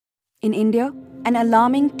In India, an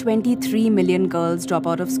alarming 23 million girls drop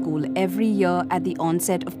out of school every year at the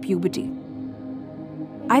onset of puberty.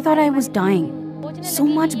 I thought I was dying. So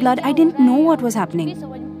much blood, I didn't know what was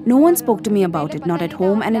happening. No one spoke to me about it, not at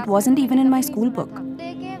home, and it wasn't even in my school book.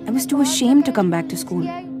 I was too ashamed to come back to school.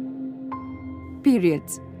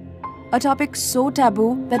 Periods. A topic so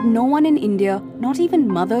taboo that no one in India, not even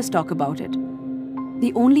mothers, talk about it.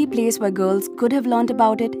 The only place where girls could have learnt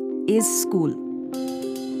about it is school.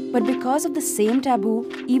 But because of the same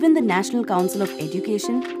taboo, even the National Council of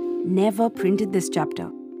Education never printed this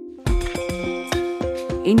chapter.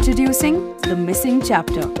 Introducing The Missing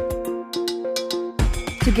Chapter.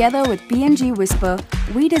 Together with P&G Whisper,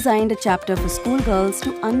 we designed a chapter for schoolgirls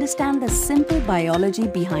to understand the simple biology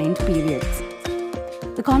behind periods.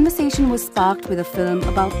 The conversation was sparked with a film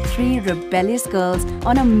about 3 rebellious girls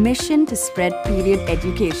on a mission to spread period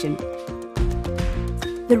education.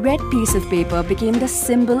 The red piece of paper became the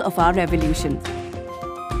symbol of our revolution.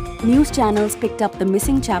 News channels picked up the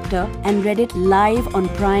missing chapter and read it live on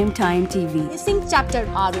prime time TV. Missing chapter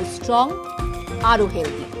Aro strong, Aro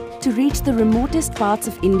healthy. To reach the remotest parts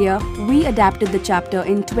of India, we adapted the chapter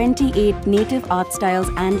in 28 native art styles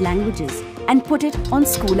and languages and put it on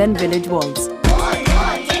school and village walls.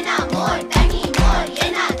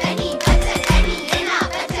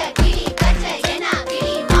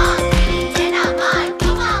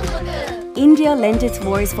 India lent its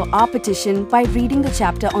voice for our petition by reading the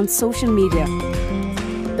chapter on social media.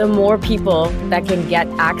 The more people that can get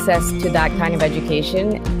access to that kind of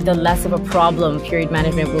education, the less of a problem period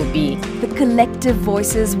management will be. The collective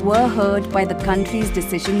voices were heard by the country's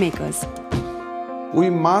decision makers. We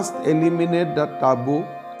must eliminate the taboo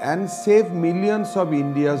and save millions of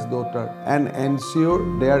India's daughters and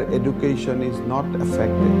ensure their education is not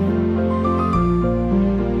affected.